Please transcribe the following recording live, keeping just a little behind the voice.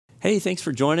Hey, thanks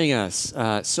for joining us.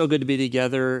 So good to be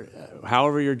together.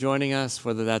 However you're joining us,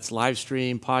 whether that's live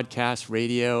stream, podcast,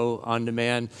 radio, on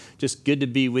demand, just good to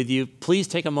be with you. Please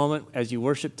take a moment as you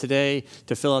worship today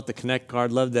to fill out the Connect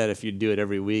card. Love that if you do it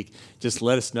every week. Just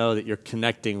let us know that you're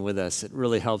connecting with us. It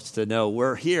really helps to know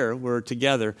we're here, we're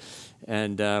together,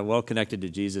 and well connected to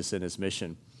Jesus and his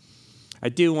mission. I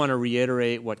do want to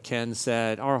reiterate what Ken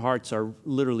said. Our hearts are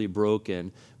literally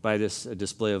broken by this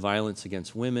display of violence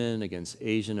against women, against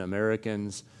Asian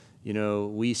Americans. You know,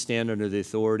 we stand under the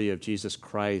authority of Jesus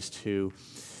Christ, who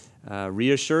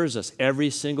reassures us every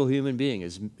single human being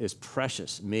is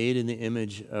precious, made in the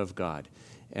image of God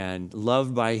and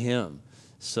loved by him.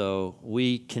 So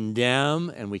we condemn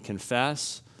and we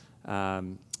confess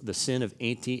the sin of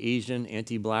anti-Asian,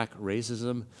 anti-Black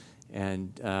racism,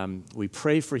 and we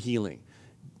pray for healing,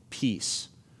 peace,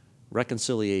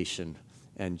 reconciliation,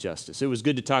 and justice. It was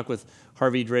good to talk with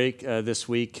Harvey Drake this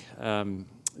week.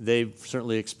 They've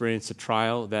certainly experienced a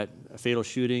trial, that fatal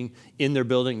shooting in their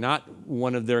building, not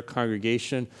one of their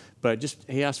congregation, but just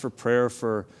he asked for prayer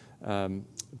for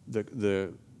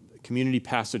the community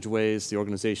passageways, the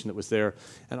organization that was there.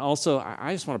 And also,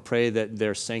 I just want to pray that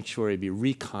their sanctuary be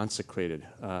reconsecrated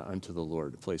unto the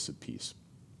Lord, a place of peace.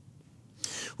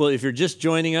 Well, if you're just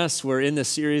joining us, we're in this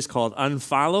series called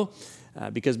Unfollow,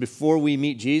 because before we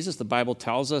meet Jesus, the Bible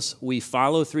tells us we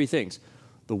follow three things: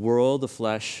 the world, the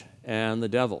flesh, and the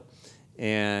devil.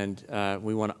 And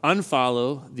we want to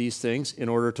unfollow these things in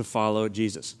order to follow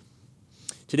Jesus.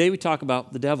 Today we talk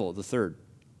about the devil, the third.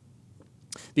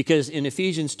 Because in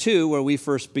Ephesians 2, where we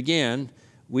first began,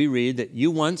 we read that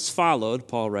you once followed,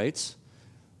 Paul writes,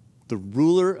 the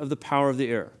ruler of the power of the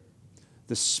air,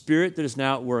 the spirit that is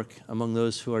now at work among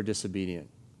those who are disobedient.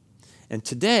 And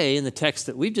today, in the text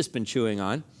that we've just been chewing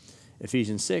on,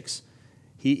 Ephesians 6,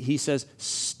 he says,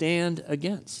 stand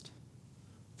against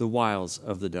the wiles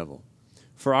of the devil.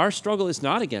 For our struggle is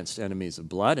not against enemies of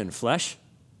blood and flesh,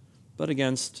 but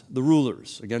against the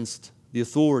rulers, against the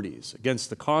authorities, against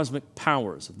the cosmic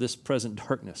powers of this present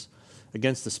darkness,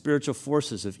 against the spiritual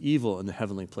forces of evil in the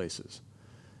heavenly places.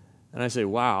 And I say,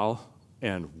 wow,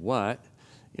 and what?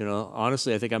 You know,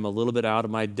 honestly, I think I'm a little bit out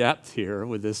of my depth here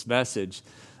with this message.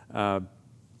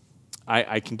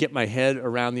 I can get my head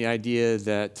around the idea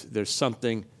that there's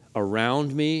something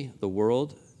around me, the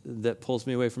world, that pulls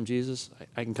me away from Jesus.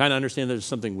 I can kind of understand there's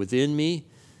something within me,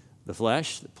 the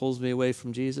flesh, that pulls me away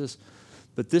from Jesus.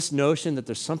 But this notion that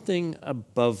there's something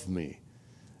above me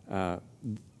that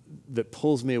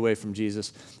pulls me away from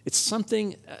Jesus, it's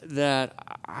something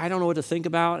that I don't know what to think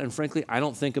about, and frankly, I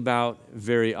don't think about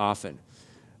very often.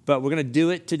 But we're going to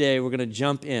do it today. We're going to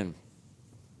jump in.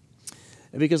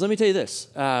 Because let me tell you this.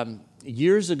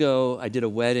 Years ago, I did a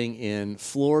wedding in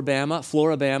Floribama,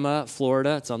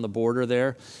 Florida. It's on the border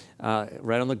there,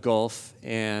 right on the Gulf,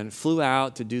 and flew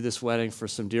out to do this wedding for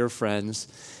some dear friends.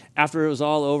 After it was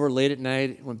all over, late at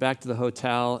night, went back to the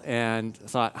hotel and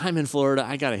thought, I'm in Florida.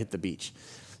 I got to hit the beach.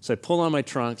 So I pulled on my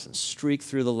trunks and streaked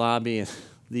through the lobby. And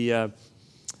the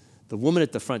woman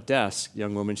at the front desk,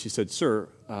 young woman, she said, "Sir,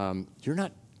 you're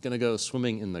not going to go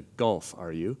swimming in the Gulf,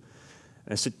 are you?"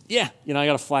 And I said, "Yeah, I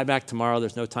got to fly back tomorrow.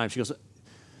 There's no time." She goes,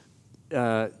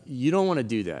 "You don't want to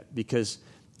do that because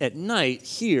at night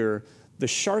here, the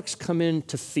sharks come in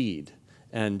to feed,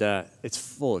 and it's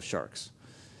full of sharks."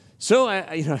 So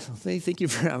I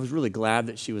was really glad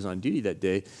that she was on duty that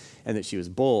day and that she was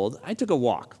bold. I took a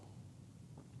walk.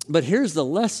 But here's the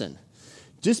lesson.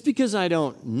 Just because I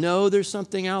don't know there's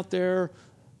something out there,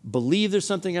 believe there's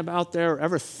something out there, or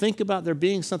ever think about there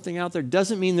being something out there,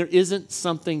 doesn't mean there isn't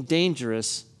something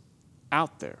dangerous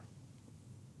out there.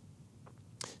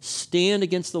 Stand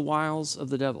against the wiles of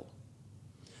the devil.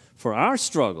 For our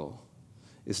struggle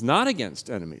is not against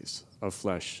enemies of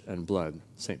flesh and blood,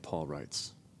 St. Paul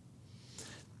writes.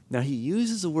 Now, he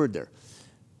uses a word there,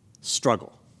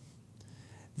 struggle,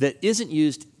 that isn't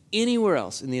used anywhere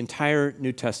else in the entire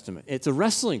New Testament. It's a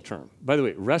wrestling term. By the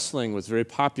way, wrestling was very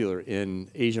popular in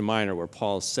Asia Minor, where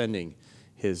Paul is sending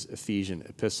his Ephesian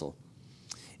epistle.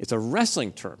 It's a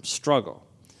wrestling term, struggle,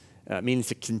 meaning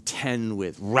to contend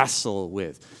with, wrestle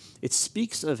with. It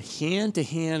speaks of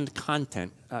hand-to-hand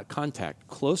contact,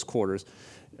 close quarters,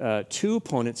 two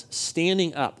opponents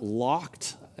standing up,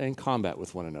 locked in combat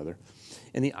with one another.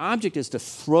 And the object is to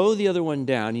throw the other one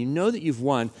down. You know that you've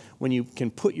won when you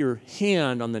can put your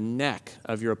hand on the neck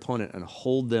of your opponent and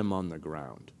hold them on the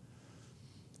ground.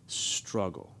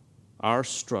 Struggle. Our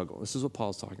struggle. This is what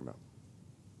Paul's talking about.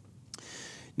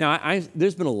 Now,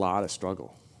 there's been a lot of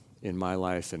struggle in my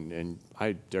life, and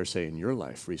I dare say in your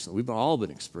life recently. We've all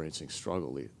been experiencing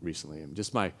struggle recently. And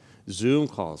just my Zoom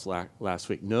calls last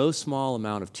week, no small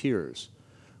amount of tears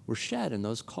were shed in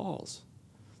those calls.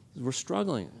 We're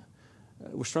struggling.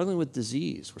 We're struggling with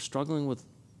disease. We're struggling with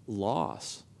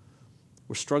loss.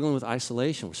 We're struggling with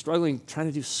isolation. We're struggling trying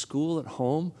to do school at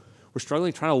home. We're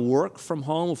struggling trying to work from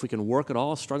home if we can work at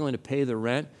all, struggling to pay the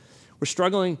rent. We're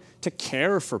struggling to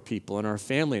care for people in our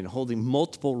family and holding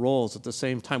multiple roles at the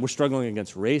same time. We're struggling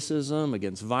against racism,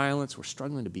 against violence. We're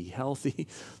struggling to be healthy.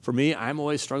 For me, I'm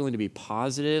always struggling to be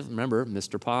positive. Remember,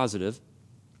 Mr. Positive.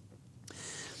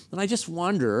 And I just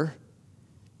wonder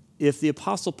if the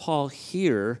Apostle Paul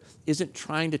here isn't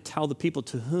trying to tell the people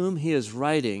to whom he is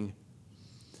writing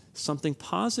something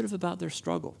positive about their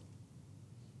struggle.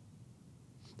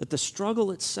 That the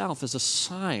struggle itself is a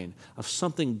sign of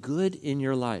something good in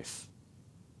your life.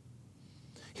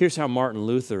 Here's how Martin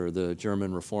Luther, the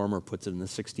German reformer, puts it in the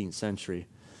 16th century.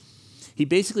 He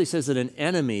basically says that an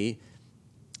enemy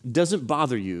doesn't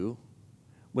bother you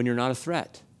when you're not a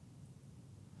threat.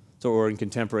 So, or in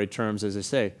contemporary terms, as I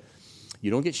say, you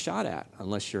don't get shot at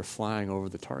unless you're flying over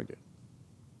the target.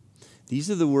 These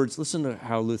are the words, listen to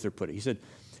how Luther put it. He said,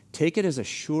 take it as a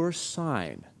sure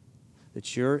sign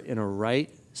that you're in a right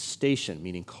station,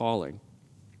 meaning calling,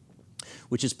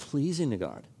 which is pleasing to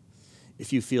God,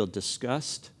 if you feel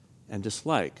disgust and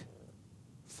dislike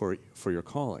for your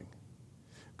calling.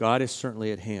 God is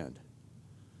certainly at hand.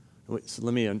 So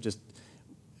let me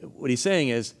what he's saying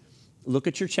is, look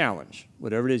at your challenge,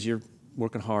 whatever it is you're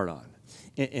working hard on.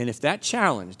 And if that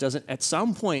challenge doesn't at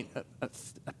some point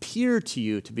appear to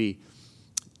you to be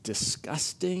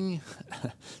disgusting,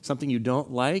 something you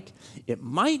don't like, it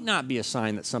might not be a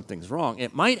sign that something's wrong.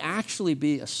 It might actually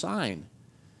be a sign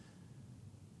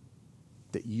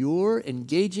that you're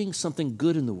engaging something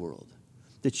good in the world,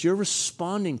 that you're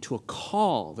responding to a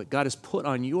call that God has put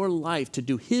on your life to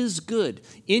do His good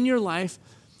in your life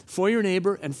for your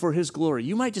neighbor and for His glory.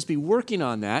 You might just be working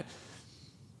on that,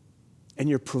 and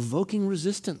you're provoking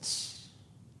resistance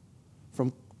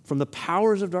from the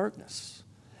powers of darkness,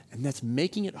 and that's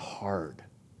making it hard.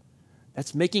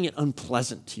 That's making it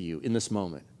unpleasant to you in this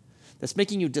moment. That's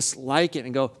making you dislike it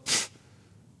and go,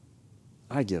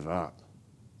 I give up.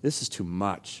 This is too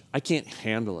much. I can't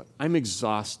handle it. I'm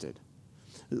exhausted.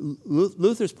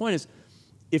 Luther's point is,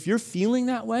 if you're feeling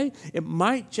that way, it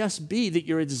might just be that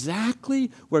you're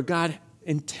exactly where God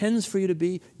intends for you to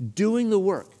be, doing the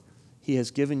work He has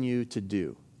given you to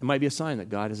do. It might be a sign that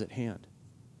God is at hand.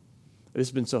 This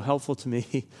has been so helpful to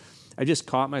me. I just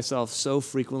caught myself so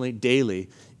frequently, daily,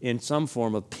 in some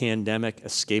form of pandemic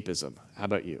escapism. How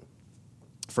about you?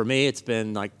 For me, it's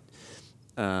been like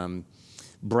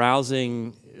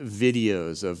browsing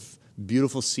videos of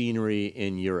beautiful scenery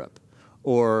in Europe,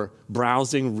 or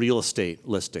browsing real estate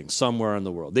listings somewhere in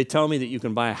the world. They tell me that you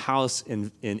can buy a house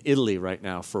in Italy right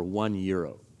now for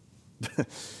 €1.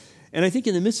 And I think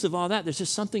in the midst of all that, there's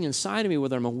just something inside of me,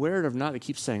 whether I'm aware of it or not, that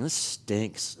keeps saying, this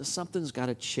stinks. Something's got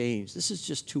to change. This is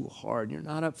just too hard. You're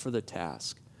not up for the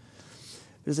task.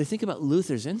 But as I think about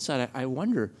Luther's insight, I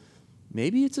wonder,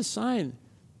 maybe it's a sign,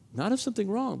 not of something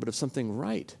wrong, but of something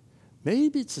right.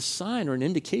 Maybe it's a sign or an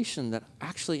indication that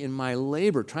actually in my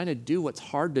labor, trying to do what's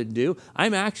hard to do,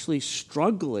 I'm actually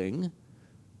struggling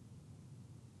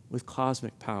with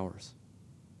cosmic powers.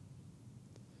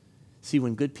 See,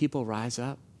 when good people rise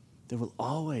up, there will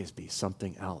always be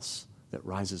something else that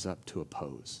rises up to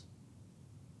oppose.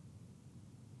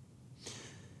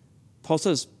 Paul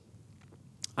says,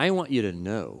 I want you to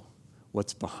know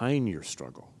what's behind your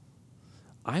struggle.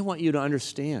 I want you to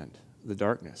understand the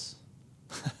darkness.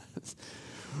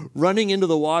 Running into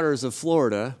the waters of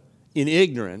Florida in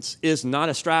ignorance is not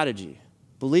a strategy.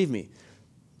 Believe me,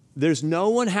 there's no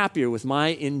one happier with my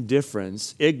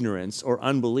indifference, ignorance, or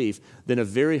unbelief than a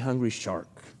very hungry shark.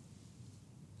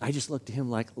 I just look to him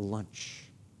like lunch.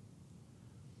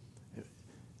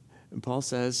 And Paul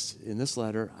says in this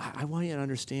letter, I want you to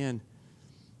understand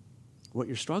what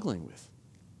you're struggling with.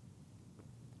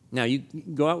 Now, you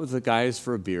go out with the guys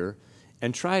for a beer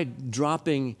and try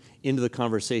dropping into the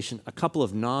conversation a couple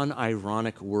of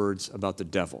non-ironic words about the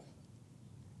devil.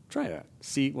 Try that.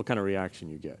 See what kind of reaction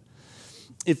you get.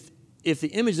 If the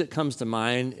image that comes to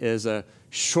mind is a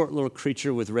short little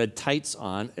creature with red tights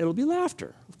on, it'll be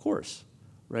laughter, of course,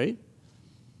 right?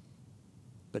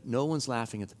 But no one's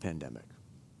laughing at the pandemic.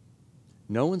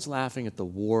 No one's laughing at the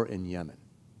war in Yemen.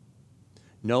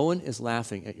 No one is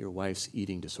laughing at your wife's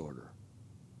eating disorder.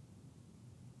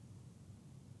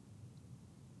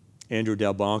 Andrew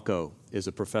Delbanco is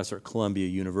a professor at Columbia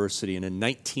University, and in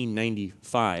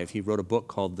 1995, he wrote a book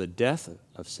called The Death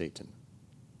of Satan.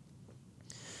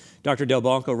 Dr.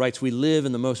 Delbanco writes, we live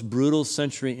in the most brutal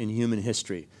century in human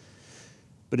history.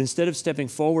 But instead of stepping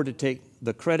forward to take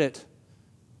the credit,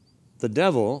 the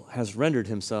devil has rendered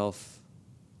himself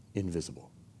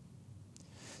invisible.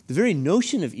 The very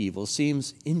notion of evil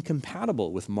seems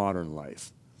incompatible with modern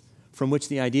life, from which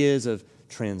the ideas of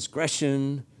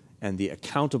transgression and the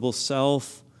accountable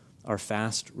self are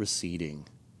fast receding.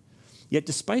 Yet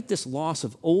despite this loss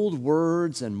of old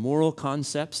words and moral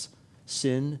concepts,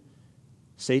 sin,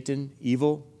 Satan,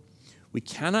 evil, we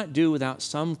cannot do without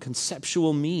some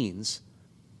conceptual means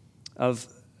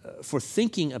for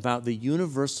thinking about the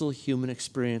universal human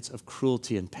experience of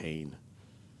cruelty and pain.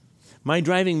 My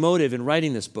driving motive in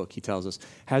writing this book, he tells us,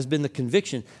 has been the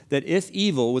conviction that if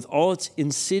evil, with all its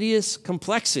insidious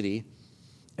complexity,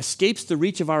 escapes the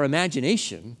reach of our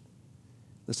imagination,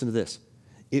 listen to this,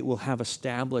 it will have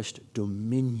established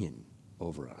dominion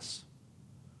over us.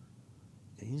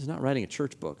 He's not writing a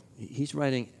church book. He's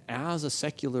writing as a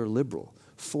secular liberal,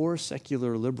 for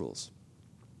secular liberals.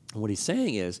 And what he's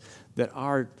saying is that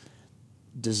our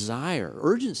desire,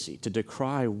 urgency to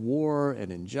decry war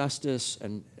and injustice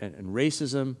and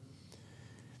racism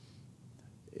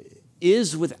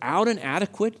is, without an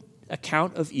adequate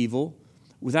account of evil,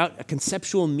 without a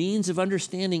conceptual means of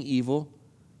understanding evil,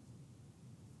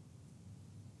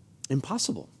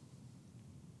 impossible.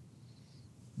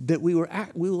 That we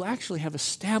will actually have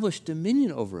established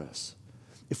dominion over us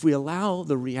if we allow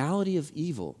the reality of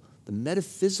evil, the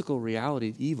metaphysical reality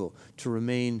of evil, to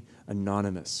remain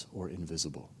anonymous or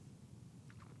invisible.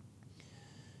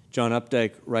 John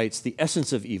Updike writes, the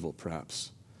essence of evil,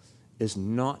 perhaps, is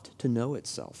not to know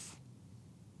itself.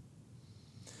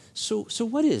 So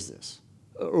what is this?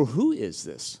 Or who is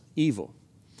this evil?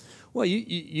 Well,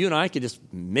 you and I could just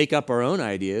make up our own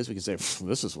ideas. We can say,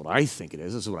 this is what I think it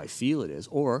is. This is what I feel it is.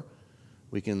 Or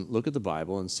we can look at the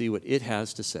Bible and see what it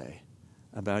has to say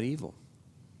about evil.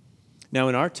 Now,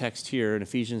 in our text here in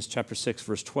Ephesians chapter 6,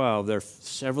 verse 12, there are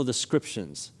several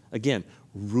descriptions. Again,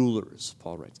 rulers,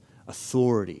 Paul writes,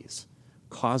 authorities,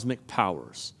 cosmic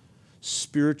powers,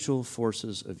 spiritual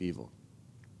forces of evil.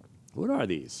 What are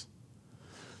these?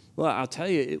 Well, I'll tell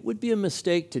you, it would be a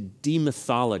mistake to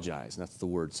demythologize, that's the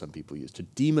word some people use, to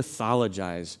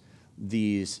demythologize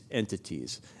these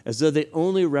entities as though they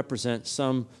only represent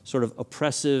some sort of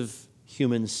oppressive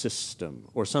human system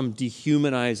or some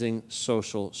dehumanizing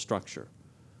social structure.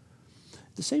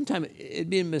 At the same time, it'd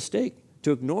be a mistake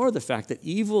to ignore the fact that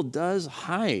evil does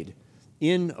hide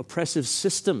in oppressive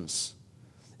systems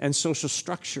and social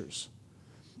structures.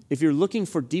 If you're looking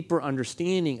for deeper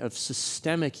understanding of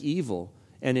systemic evil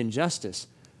and injustice,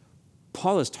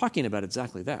 Paul is talking about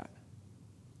exactly that.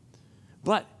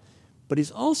 But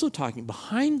he's also talking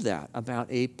behind that about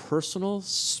a personal,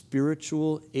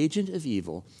 spiritual agent of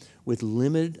evil with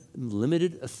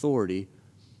limited authority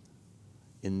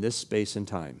in this space and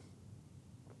time.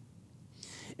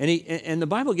 And the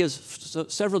Bible gives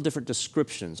several different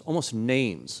descriptions, almost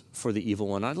names for the evil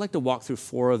one. I'd like to walk through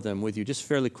 4 of them with you just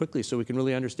fairly quickly so we can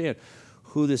really understand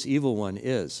who this evil one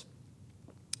is.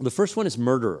 The first one is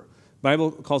murderer. The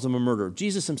Bible calls him a murderer.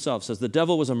 Jesus himself says the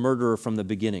devil was a murderer from the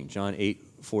beginning, John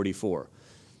 8:44.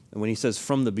 And when he says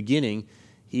from the beginning,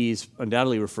 he's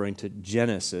undoubtedly referring to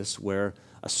Genesis, where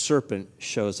a serpent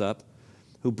shows up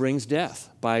who brings death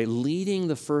by leading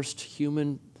the first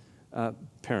human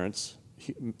parents,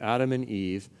 Adam and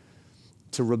Eve,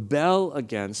 to rebel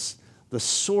against the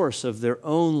source of their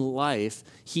own life.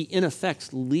 He, in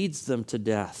effect, leads them to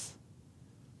death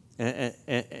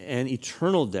and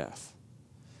eternal death.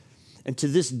 And to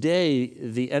this day,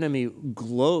 the enemy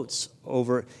gloats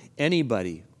over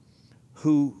anybody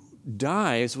who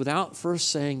dies without first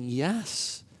saying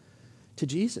yes to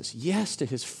Jesus, yes to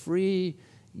his free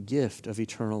gift of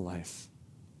eternal life.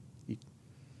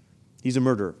 He's a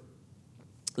murderer.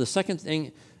 The second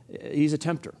thing, he's a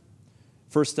tempter.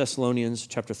 1 Thessalonians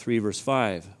chapter 3, verse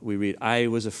 5, we read, I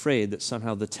was afraid that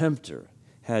somehow the tempter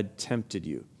had tempted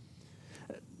you.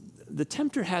 The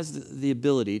tempter has the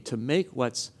ability to make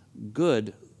what's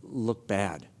good look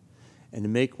bad and to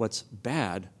make what's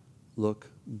bad look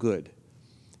good.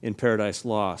 In Paradise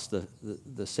Lost,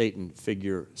 the Satan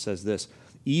figure says this,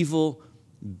 evil,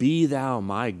 be thou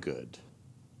my good.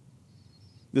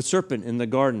 The serpent in the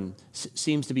garden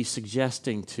seems to be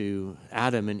suggesting to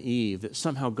Adam and Eve that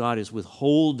somehow God is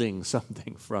withholding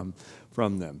something from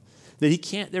them, that he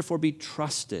can't therefore be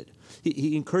trusted.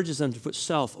 He encourages them to put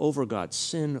self over God,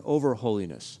 sin over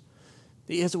holiness.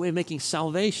 He has a way of making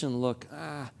salvation look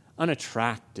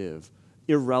unattractive,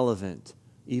 irrelevant,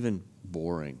 even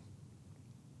boring.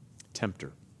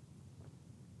 Tempter.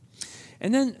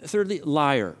 And then thirdly,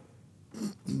 liar.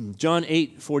 John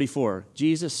 8:44,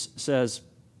 Jesus says,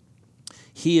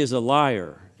 he is a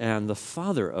liar and the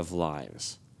father of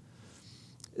lies.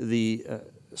 The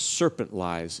serpent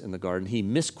lies in the garden. He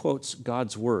misquotes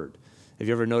God's word. Have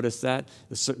you ever noticed that?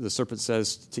 The serpent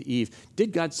says to Eve,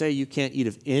 did God say you can't eat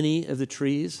of any of the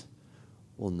trees?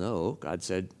 Well, no. God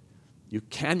said you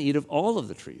can eat of all of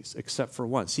the trees except for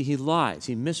one. See, he lies.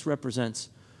 He misrepresents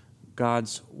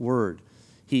God's word.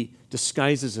 He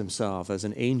disguises himself as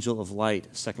an angel of light,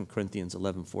 2 Corinthians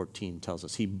 11:14 tells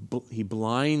us. He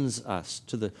blinds us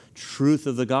to the truth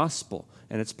of the gospel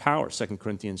and its power, 2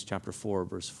 Corinthians chapter 4,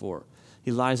 verse 4. He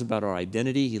lies about our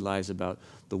identity. He lies about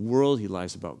the world. He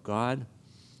lies about God.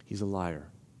 He's a liar.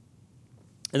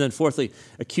 And then fourthly,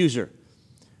 accuser.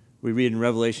 We read in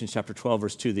Revelation chapter 12,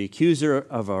 verse 2, the accuser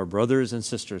of our brothers and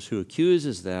sisters who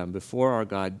accuses them before our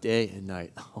God day and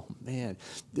night. Oh, man,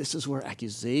 this is where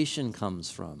accusation comes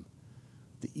from.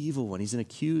 The evil one, he's an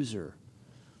accuser.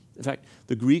 In fact,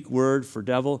 the Greek word for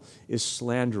devil is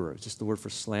slanderer, just the word for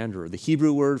slanderer. The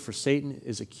Hebrew word for Satan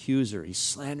is accuser. He's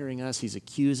slandering us. He's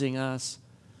accusing us.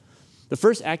 The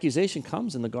first accusation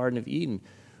comes in the Garden of Eden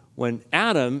when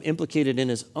Adam, implicated in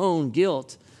his own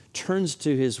guilt, turns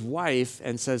to his wife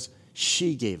and says,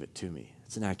 she gave it to me.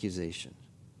 It's an accusation.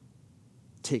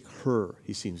 Take her,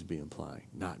 he seems to be implying,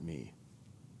 not me.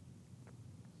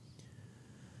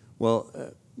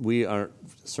 Well, we are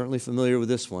certainly familiar with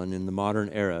this one in the modern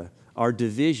era. Our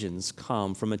divisions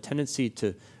come from a tendency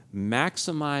to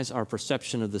maximize our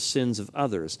perception of the sins of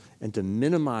others and to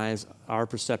minimize our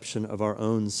perception of our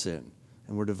own sin.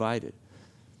 And we're divided.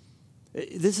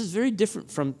 This is very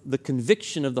different from the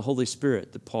conviction of the Holy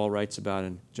Spirit that Paul writes about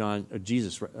in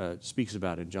Jesus speaks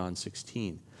about in John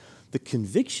 16. The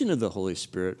conviction of the Holy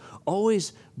Spirit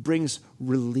always brings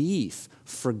relief,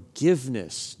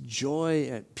 forgiveness,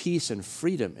 joy, peace, and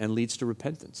freedom, and leads to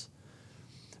repentance.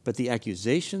 But the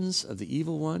accusations of the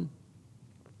evil one,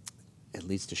 it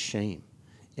leads to shame,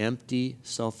 empty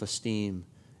self-esteem,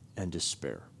 and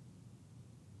despair.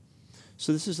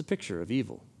 So this is a picture of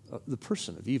evil, the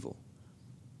person of evil.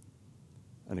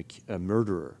 A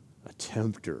murderer, a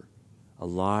tempter, a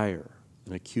liar,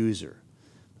 an accuser.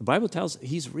 The Bible tells us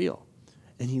he's real,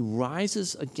 and he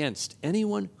rises against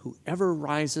anyone who ever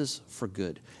rises for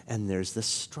good. And there's this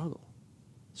struggle.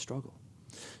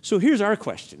 So here's our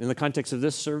question in the context of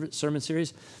this sermon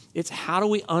series. It's how do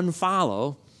we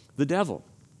unfollow the devil?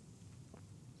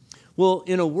 Well,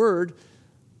 in a word,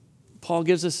 Paul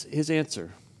gives us his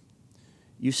answer.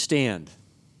 You stand.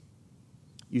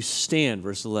 You stand,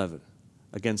 verse 11.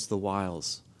 Against the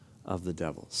wiles of the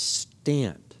devil.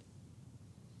 Stand.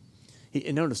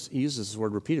 And notice, he uses this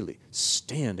word repeatedly.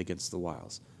 Stand against the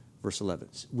wiles. Verse 11.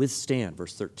 Withstand,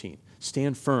 verse 13.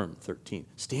 Stand firm, 13.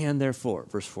 Stand therefore,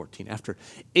 verse 14. After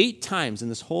 8 times in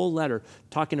this whole letter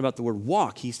talking about the word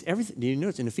walk, everything. Do you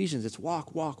notice in Ephesians it's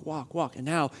walk, walk, walk, walk. And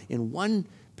now in one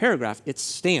paragraph it's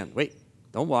stand. Wait,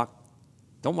 don't walk.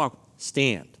 Don't walk.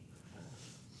 Stand.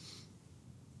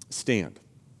 Stand.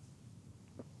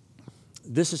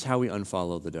 This is how we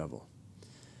unfollow the devil.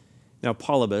 Now,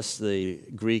 Polybus, the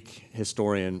Greek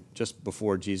historian just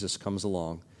before Jesus comes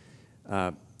along,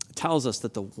 tells us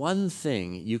that the one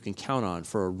thing you can count on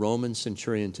for a Roman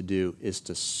centurion to do is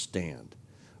to stand.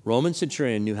 Roman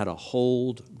centurion knew how to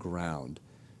hold ground.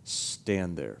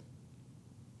 Stand there.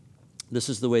 This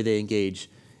is the way they engage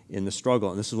in the struggle,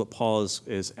 and this is what Paul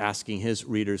is asking his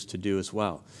readers to do as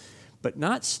well. But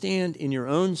not stand in your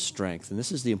own strength, and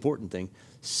this is the important thing.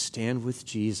 Stand with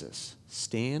Jesus.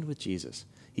 Stand with Jesus.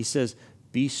 He says,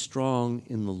 be strong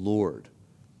in the Lord.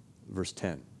 Verse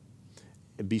 10.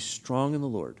 Be strong in the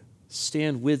Lord.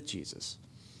 Stand with Jesus.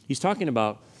 He's talking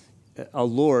about a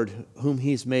Lord whom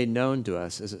he's made known to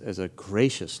us as a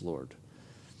gracious Lord.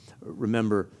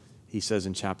 Remember, he says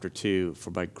in chapter 2,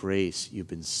 for by grace you've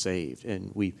been saved,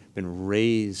 and we've been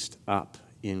raised up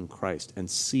in Christ and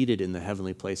seated in the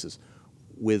heavenly places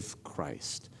with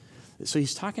Christ. So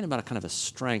he's talking about a kind of a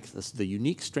strength, the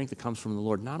unique strength that comes from the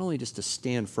Lord, not only just to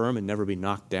stand firm and never be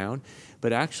knocked down,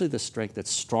 but actually the strength that's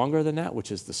stronger than that,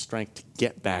 which is the strength to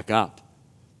get back up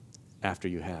after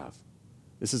you have.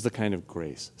 This is the kind of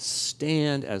grace.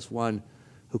 Stand as one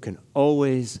who can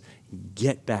always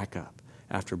get back up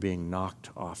after being knocked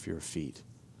off your feet.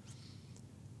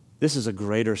 This is a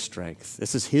greater strength.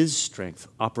 This is his strength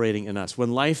operating in us.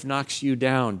 When life knocks you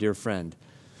down, dear friend,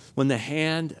 when the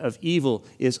hand of evil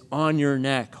is on your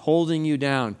neck, holding you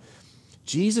down,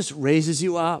 Jesus raises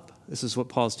you up. This is what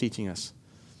Paul's teaching us.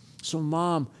 So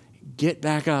mom, get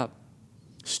back up.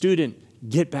 Student,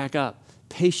 get back up.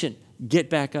 Patient, get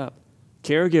back up.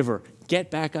 Caregiver,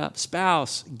 get back up.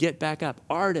 Spouse, get back up.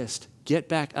 Artist, get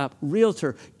back up.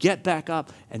 Realtor, get back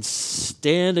up and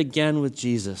stand again with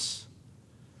Jesus.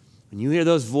 When you hear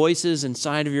those voices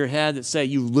inside of your head that say,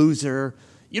 you loser,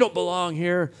 You don't belong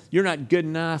here. You're not good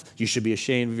enough. You should be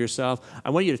ashamed of yourself. I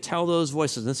want you to tell those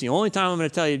voices. And this is the only time I'm going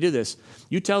to tell you to do this.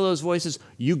 You tell those voices,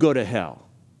 you go to hell.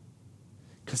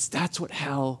 Because that's what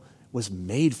hell was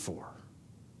made for.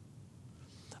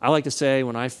 I like to say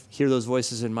when I hear those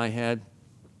voices in my head,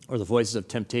 or the voices of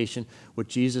temptation, what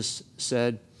Jesus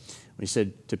said when he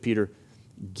said to Peter,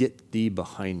 "Get thee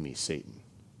behind me, Satan."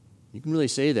 You can really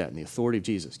say that in the authority of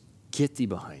Jesus. Get thee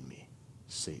behind me,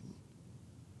 Satan.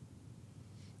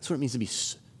 That's what it means to be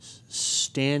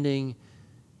standing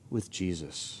with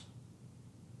Jesus.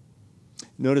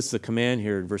 Notice the command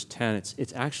here in verse 10.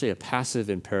 It's actually a passive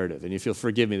imperative. And if you'll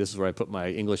forgive me, this is where I put my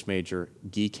English major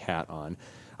geek hat on.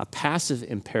 A passive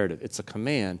imperative. It's a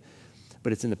command,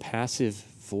 but it's in the passive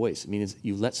voice. It means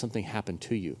you let something happen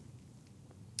to you.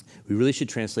 We really should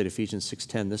translate Ephesians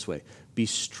 6:10 this way. Be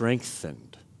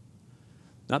strengthened.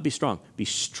 Not be strong. Be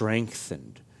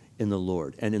strengthened in the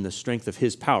Lord and in the strength of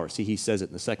his power. See, he says it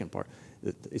in the second part.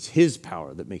 It's his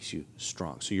power that makes you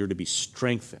strong. So you're to be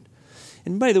strengthened.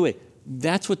 And by the way,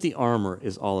 that's what the armor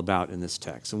is all about in this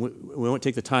text. And we won't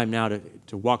take the time now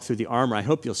to walk through the armor. I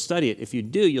hope you'll study it. If you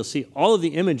do, you'll see all of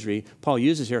the imagery Paul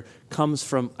uses here comes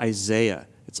from Isaiah.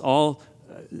 It's all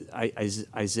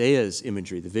Isaiah's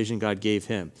imagery, the vision God gave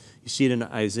him. You see it in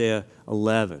Isaiah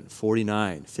 11,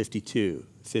 49, 52,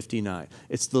 59.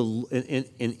 It's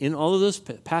in all of those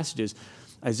passages,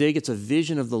 Isaiah gets a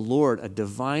vision of the Lord, a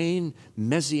divine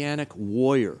messianic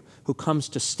warrior who comes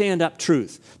to stand up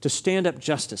truth, to stand up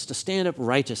justice, to stand up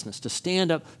righteousness, to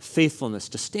stand up faithfulness,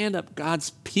 to stand up God's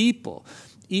people,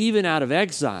 even out of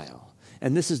exile.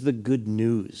 And this is the good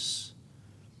news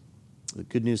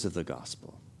of the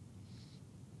gospel.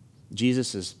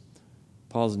 Jesus, as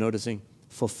Paul's noticing,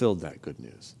 fulfilled that good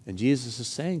news. And Jesus is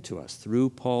saying to us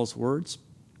through Paul's words,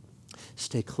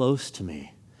 stay close to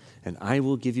me, and I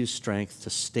will give you strength to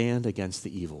stand against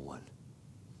the evil one.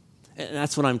 And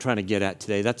that's what I'm trying to get at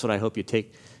today. That's what I hope you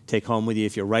take home with you.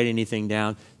 If you write anything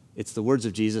down, it's the words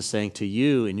of Jesus saying to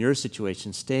you in your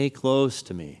situation, stay close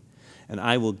to me, and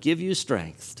I will give you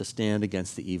strength to stand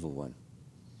against the evil one.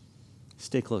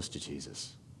 Stay close to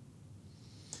Jesus.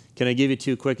 Can I give you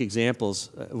two quick examples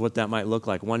of what that might look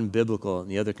like? One biblical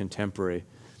and the other contemporary.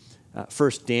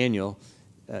 First, Daniel.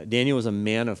 Daniel was a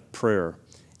man of prayer,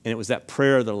 and it was that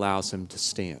prayer that allows him to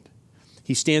stand.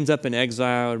 He stands up in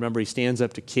exile. Remember, he stands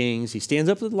up to kings. He stands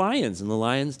up to the lions in the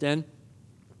lion's den.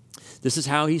 This is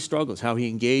how he struggles, how he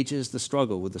engages the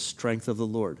struggle with the strength of the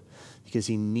Lord, because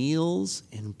he kneels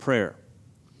in prayer.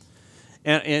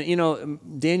 And you know,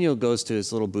 Daniel goes to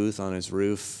his little booth on his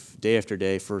roof day after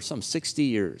day for some 60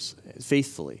 years,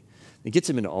 faithfully. It gets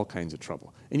him into all kinds of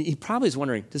trouble. And he probably is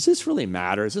wondering, does this really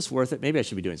matter? Is this worth it? Maybe I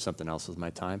should be doing something else with my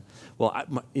time. Well,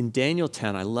 in Daniel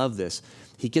 10, I love this.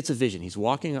 He gets a vision. He's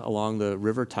walking along the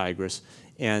river Tigris,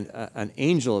 and an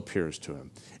angel appears to him.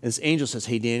 And this angel says,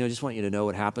 hey, Daniel, I just want you to know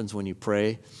what happens when you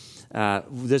pray.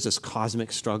 There's this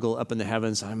cosmic struggle up in the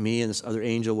heavens. Me and this other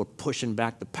angel, we're pushing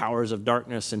back the powers of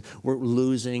darkness, and we're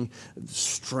losing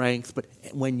strength. But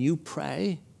when you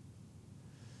pray,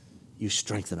 you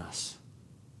strengthen us,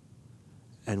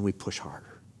 and we push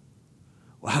harder.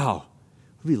 Wow, what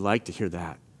would we like to hear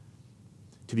that?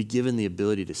 To be given the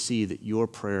ability to see that your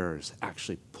prayers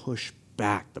actually push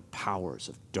back the powers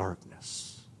of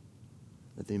darkness,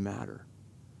 that they matter.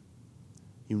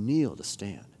 You kneel to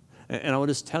stand. And I will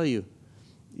just tell you,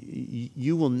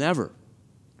 you will never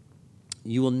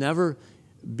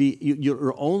be,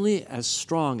 you're only as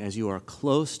strong as you are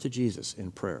close to Jesus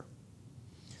in prayer.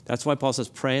 That's why Paul says,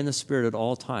 pray in the Spirit at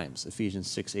all times, Ephesians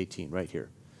 6:18, right here.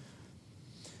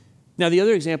 Now, the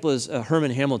other example is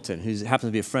Herman Hamilton, who happens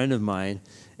to be a friend of mine,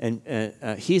 and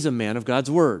he's a man of God's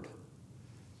Word.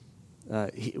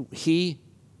 He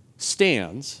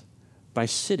stands by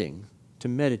sitting to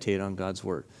meditate on God's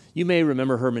Word. You may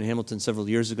remember Herman Hamilton several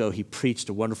years ago. He preached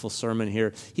a wonderful sermon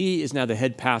here. He is now the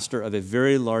head pastor of a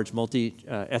very large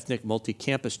multi-ethnic,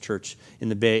 multi-campus church in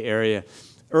the Bay Area.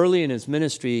 Early in his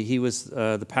ministry, he was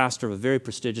the pastor of a very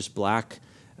prestigious black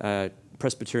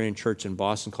Presbyterian church in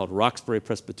Boston called Roxbury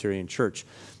Presbyterian Church.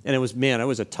 And it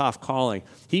was a tough calling.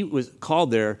 He was called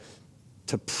there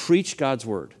to preach God's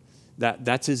Word.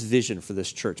 That's his vision for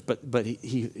this church. But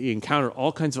he encountered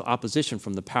all kinds of opposition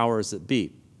from the powers that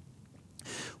be.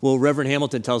 Well, Reverend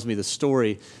Hamilton tells me the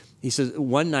story. He says,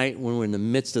 one night when we were in the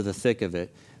midst of the thick of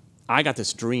it, I got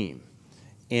this dream.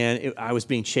 And I was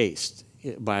being chased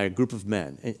by a group of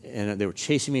men, and they were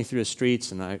chasing me through the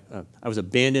streets, and I was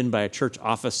abandoned by a church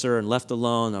officer and left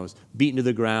alone. I was beaten to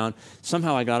the ground.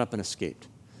 Somehow I got up and escaped.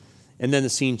 And then the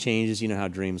scene changes. You know how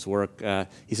dreams work.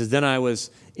 He says, then I was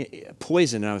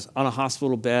poisoned. I was on a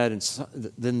hospital bed,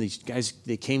 and then these guys,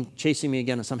 they came chasing me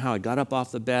again, and somehow I got up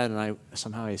off the bed, and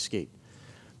somehow I escaped.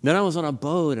 Then I was on a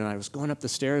boat, and I was going up the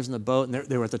stairs in the boat, and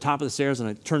they were at the top of the stairs, and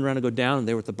I turned around to go down, and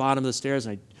they were at the bottom of the stairs,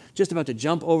 and I just about to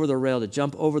jump over the rail, to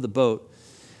jump over the boat,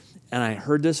 and I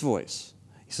heard this voice.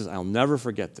 He says, I'll never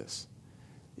forget this.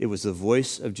 It was the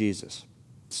voice of Jesus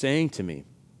saying to me,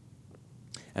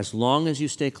 as long as you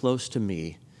stay close to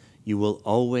me, you will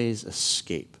always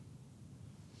escape.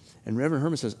 And Reverend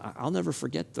Herman says, I'll never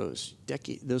forget those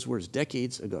words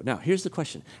decades ago. Now, here's the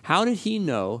question. How did he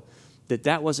know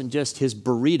that wasn't just his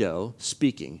burrito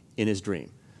speaking in his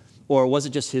dream? Or was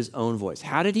it just his own voice?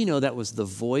 How did he know that was the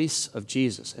voice of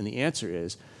Jesus? And the answer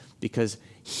is because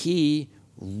he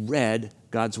read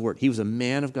God's word. He was a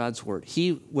man of God's word.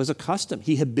 He was accustomed.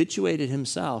 He habituated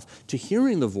himself to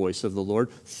hearing the voice of the Lord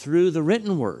through the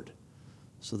written word.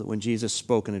 So that when Jesus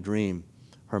spoke in a dream,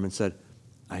 Herman said,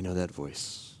 I know that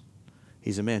voice.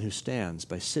 He's a man who stands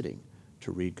by sitting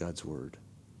to read God's word.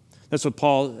 That's what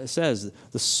Paul says.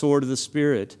 The sword of the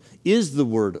Spirit is the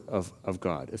word of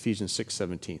God, Ephesians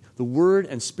 6:17. The word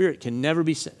and spirit can never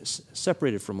be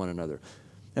separated from one another.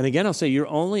 And again, I'll say, you're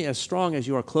only as strong as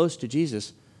you are close to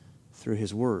Jesus through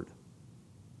his word.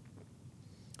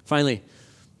 Finally,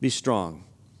 be strong,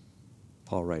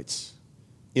 Paul writes,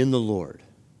 in the Lord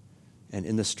and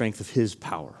in the strength of his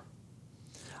power.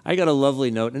 I got a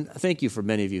lovely note, and thank you for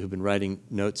many of you who've been writing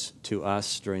notes to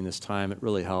us during this time. It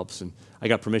really helps. And I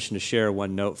got permission to share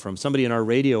one note from somebody in our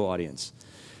radio audience.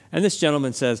 And this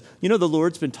gentleman says, the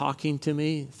Lord's been talking to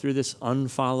me through this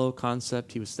unfollow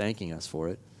concept. He was thanking us for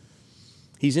it.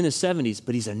 He's in his 70s,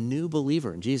 but he's a new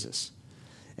believer in Jesus.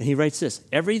 And he writes this,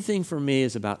 everything for me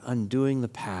is about undoing the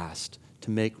past to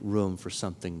make room for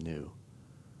something new.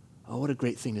 Oh, what a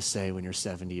great thing to say when you're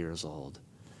 70 years old.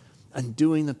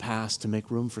 Undoing the past to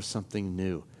make room for something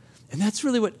new. And that's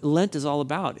really what Lent is all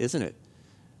about, isn't it?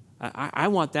 I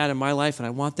want that in my life, and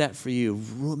I want that for you,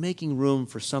 making room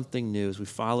for something new as we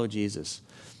follow Jesus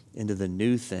into the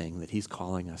new thing that he's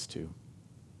calling us to.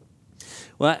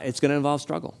 Well, it's going to involve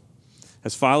struggle.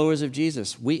 As followers of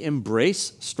Jesus, we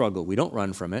embrace struggle. We don't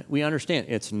run from it. We understand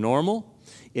it's normal,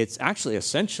 it's actually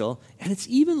essential, and it's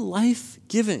even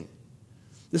life-giving.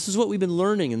 This is what we've been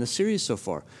learning in the series so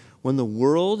far. When the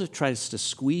world tries to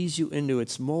squeeze you into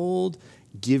its mold,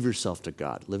 give yourself to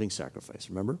God, living sacrifice,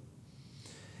 remember?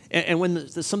 And when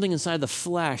there's something inside the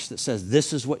flesh that says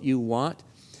this is what you want,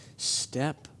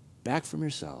 step back from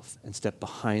yourself and step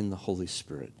behind the Holy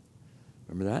Spirit.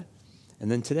 Remember that? And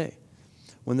then today,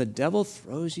 when the devil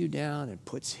throws you down and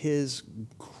puts his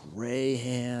gray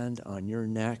hand on your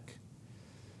neck,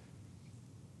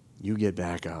 you get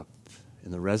back up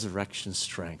in the resurrection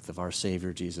strength of our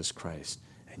Savior Jesus Christ,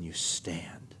 and you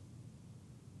stand.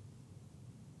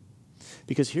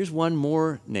 Because here's one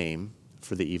more name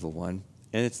for the evil one,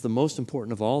 and it's the most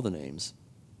important of all the names.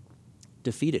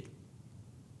 Defeated.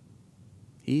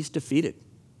 He's defeated.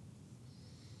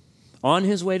 On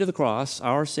his way to the cross,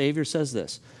 our Savior says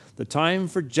this, the time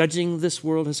for judging this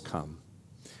world has come,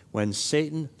 when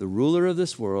Satan, the ruler of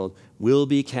this world, will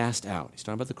be cast out. He's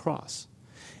talking about the cross.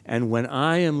 And when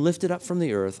I am lifted up from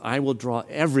the earth, I will draw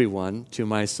everyone to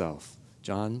myself.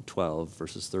 John 12,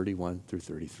 verses 31 through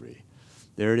 33.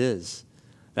 There it is.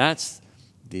 That's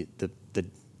the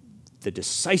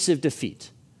decisive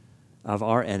defeat of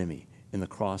our enemy in the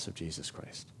cross of Jesus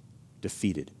Christ.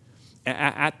 Defeated.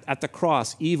 At the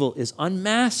cross, evil is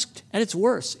unmasked at its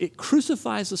worst. It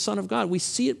crucifies the Son of God. We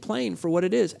see it plain for what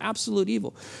it is, absolute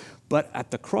evil. But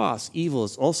at the cross, evil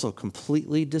is also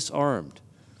completely disarmed.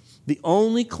 The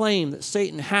only claim that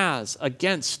Satan has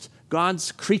against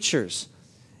God's creatures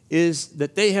is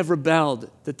that they have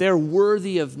rebelled, that they're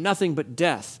worthy of nothing but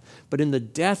death. But in the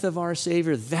death of our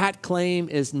Savior, that claim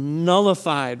is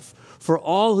nullified for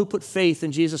all who put faith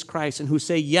in Jesus Christ and who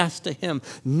say yes to him.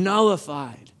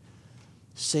 Nullified.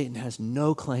 Satan has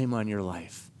no claim on your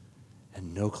life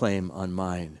and no claim on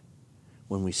mine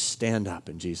when we stand up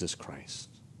in Jesus Christ.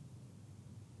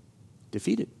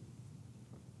 Defeated.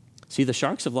 See, the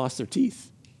sharks have lost their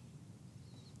teeth.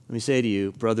 Let me say to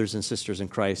you, brothers and sisters in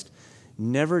Christ,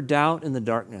 never doubt in the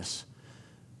darkness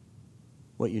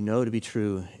what you know to be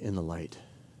true in the light.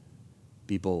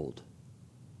 Be bold.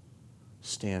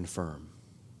 Stand firm.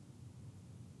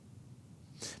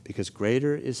 Because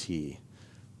greater is he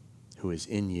who is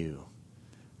in you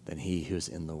than he who is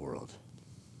in the world.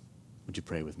 Would you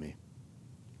pray with me?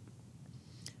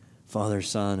 Father,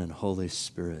 Son, and Holy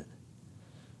Spirit,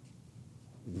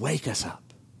 wake us up.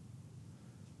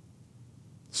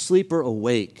 Sleep or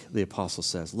awake, the apostle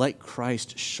says, let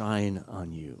Christ shine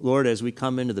on you. Lord, as we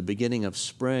come into the beginning of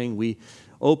spring, we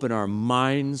open our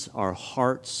minds, our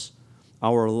hearts,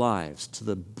 our lives to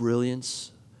the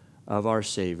brilliance of our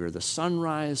Savior, the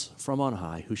sunrise from on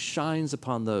high, who shines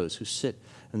upon those who sit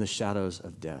in the shadows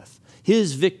of death.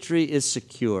 His victory is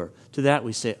secure. To that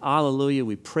we say, Alleluia,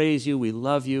 we praise you, we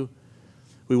love you.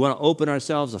 We want to open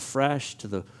ourselves afresh to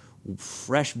the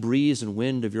fresh breeze and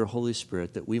wind of your Holy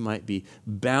Spirit, that we might be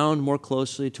bound more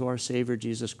closely to our Savior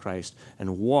Jesus Christ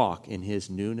and walk in his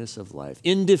newness of life,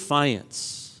 in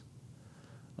defiance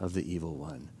of the evil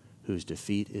one, whose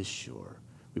defeat is sure.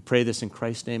 We pray this in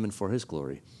Christ's name and for his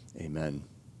glory. Amen.